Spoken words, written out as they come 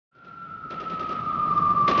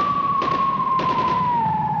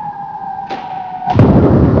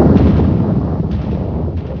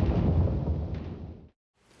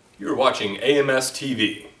watching AMS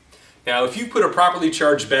TV. Now, if you put a properly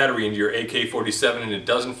charged battery into your AK-47 and it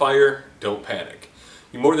doesn't fire, don't panic.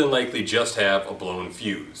 You more than likely just have a blown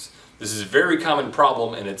fuse. This is a very common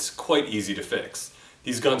problem and it's quite easy to fix.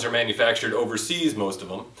 These guns are manufactured overseas, most of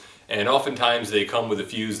them, and oftentimes they come with a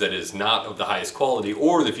fuse that is not of the highest quality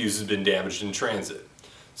or the fuse has been damaged in transit.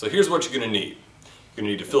 So here's what you're going to need. You're going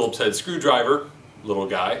to need a Phillips head screwdriver, little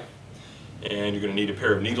guy, and you're going to need a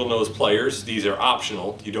pair of needle nose pliers. These are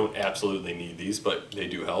optional. You don't absolutely need these, but they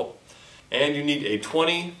do help. And you need a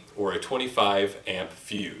 20 or a 25 amp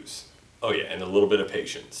fuse. Oh yeah, and a little bit of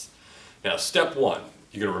patience. Now, step one,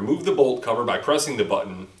 you're going to remove the bolt cover by pressing the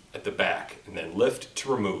button at the back and then lift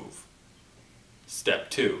to remove. Step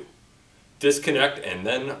two, disconnect and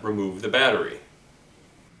then remove the battery.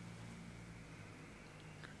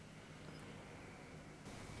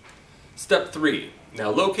 Step three, now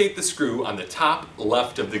locate the screw on the top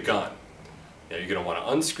left of the gun. Now you're going to want to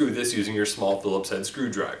unscrew this using your small Phillips head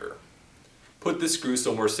screwdriver. Put this screw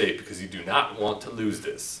somewhere safe because you do not want to lose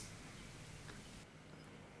this.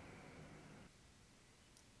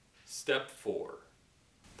 Step 4.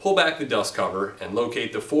 Pull back the dust cover and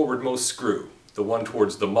locate the forwardmost screw, the one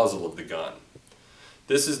towards the muzzle of the gun.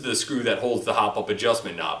 This is the screw that holds the hop-up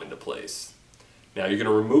adjustment knob into place. Now you're going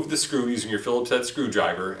to remove the screw using your Phillips head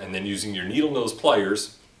screwdriver, and then using your needle nose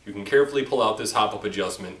pliers, you can carefully pull out this hop-up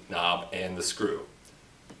adjustment knob and the screw.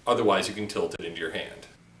 Otherwise you can tilt it into your hand.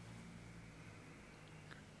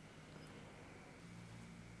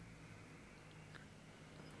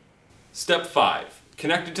 Step 5.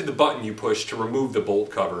 Connected to the button you push to remove the bolt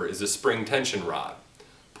cover is a spring tension rod.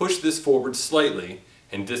 Push this forward slightly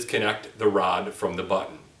and disconnect the rod from the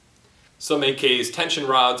button. Some AK's tension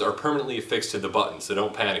rods are permanently affixed to the button, so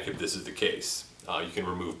don't panic if this is the case. You can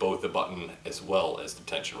remove both the button as well as the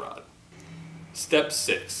tension rod. Step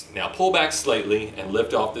 6. Now pull back slightly and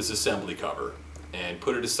lift off this assembly cover and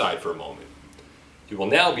put it aside for a moment. You will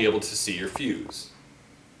now be able to see your fuse.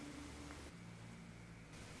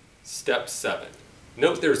 Step 7.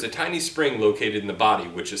 Note there is a tiny spring located in the body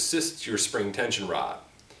which assists your spring tension rod.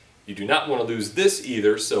 You do not want to lose this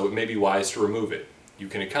either, so it may be wise to remove it. You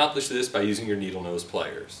can accomplish this by using your needle nose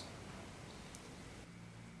pliers.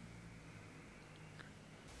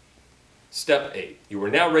 Step 8. You are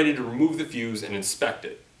now ready to remove the fuse and inspect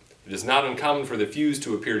it. It is not uncommon for the fuse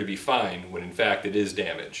to appear to be fine when in fact it is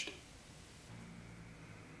damaged.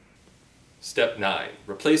 Step 9.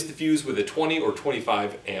 Replace the fuse with a 20 or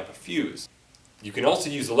 25 amp fuse. You can also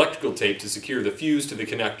use electrical tape to secure the fuse to the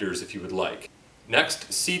connectors if you would like.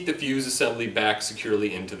 Next, seat the fuse assembly back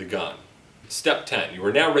securely into the gun. Step 10. You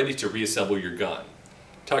are now ready to reassemble your gun.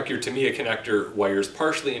 Tuck your Tamiya connector wires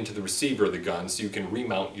partially into the receiver of the gun so you can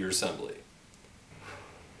remount your assembly.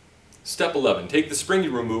 Step 11. Take the spring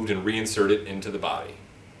you removed and reinsert it into the body.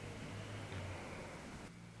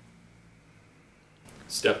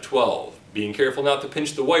 Step 12. Being careful not to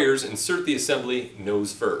pinch the wires, insert the assembly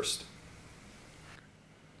nose first.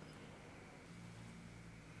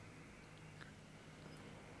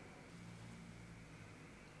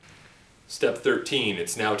 Step 13.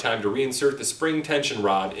 It's now time to reinsert the spring tension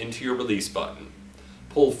rod into your release button.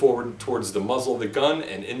 Pull forward towards the muzzle of the gun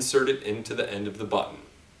and insert it into the end of the button.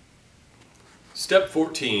 Step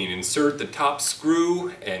 14. Insert the top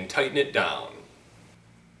screw and tighten it down.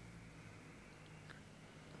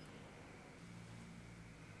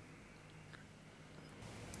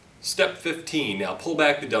 Step 15. Now pull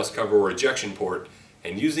back the dust cover or ejection port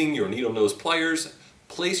and using your needle nose pliers,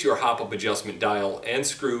 place your hop-up adjustment dial and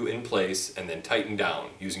screw in place and then tighten down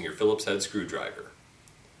using your Phillips head screwdriver.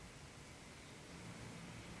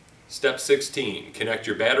 Step 16. Connect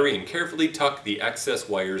your battery and carefully tuck the excess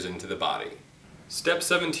wires into the body. Step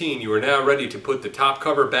 17. You are now ready to put the top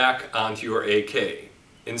cover back onto your AK.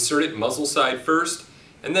 Insert it muzzle side first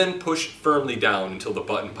and then push firmly down until the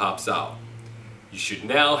button pops out. You should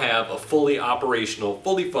now have a fully operational,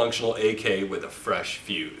 fully functional AK with a fresh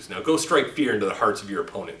fuse. Now go strike fear into the hearts of your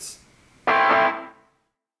opponents.